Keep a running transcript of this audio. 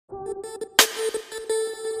Hello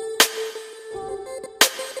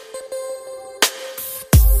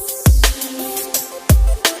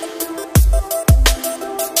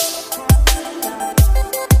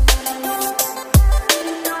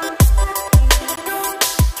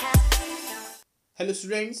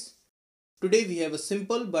students, today we have a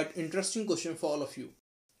simple but interesting question for all of you.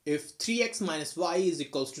 If 3x minus y is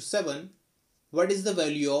equals to 7, what is the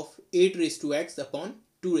value of 8 raised to x upon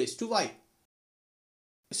 2 raised to y?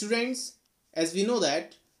 Students, as we know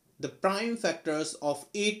that the prime factors of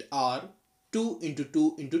 8 are 2 into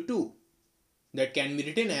 2 into 2. That can be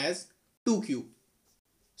written as 2 cube.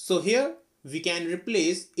 So here we can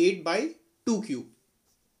replace 8 by 2 cube.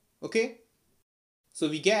 Okay, so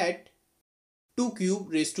we get 2 cube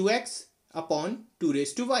raised to x upon 2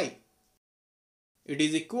 raised to y. It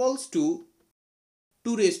is equals to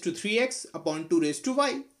 2 raised to 3x upon 2 raised to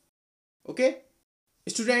y. Okay.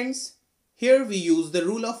 Students, here we use the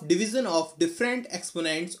rule of division of different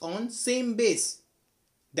exponents on same base.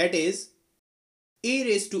 That is, a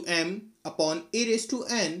raised to m upon a raised to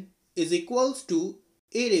n is equals to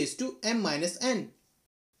a raised to m minus n.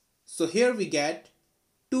 So here we get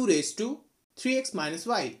 2 raised to 3x minus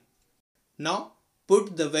y. Now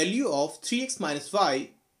put the value of 3x minus y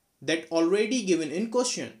that already given in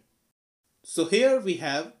question. So here we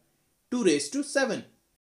have 2 raised to 7.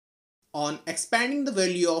 On expanding the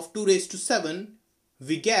value of 2 raised to 7,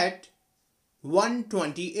 we get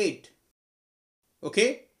 128.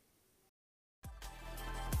 Okay?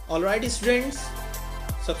 Alright students,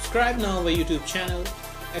 subscribe now our YouTube channel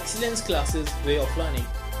Excellence Classes Way of Learning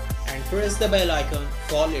and press the bell icon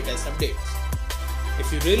for latest updates.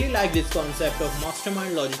 If you really like this concept of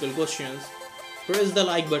mastermind logical questions, press the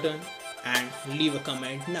like button and leave a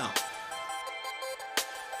comment now.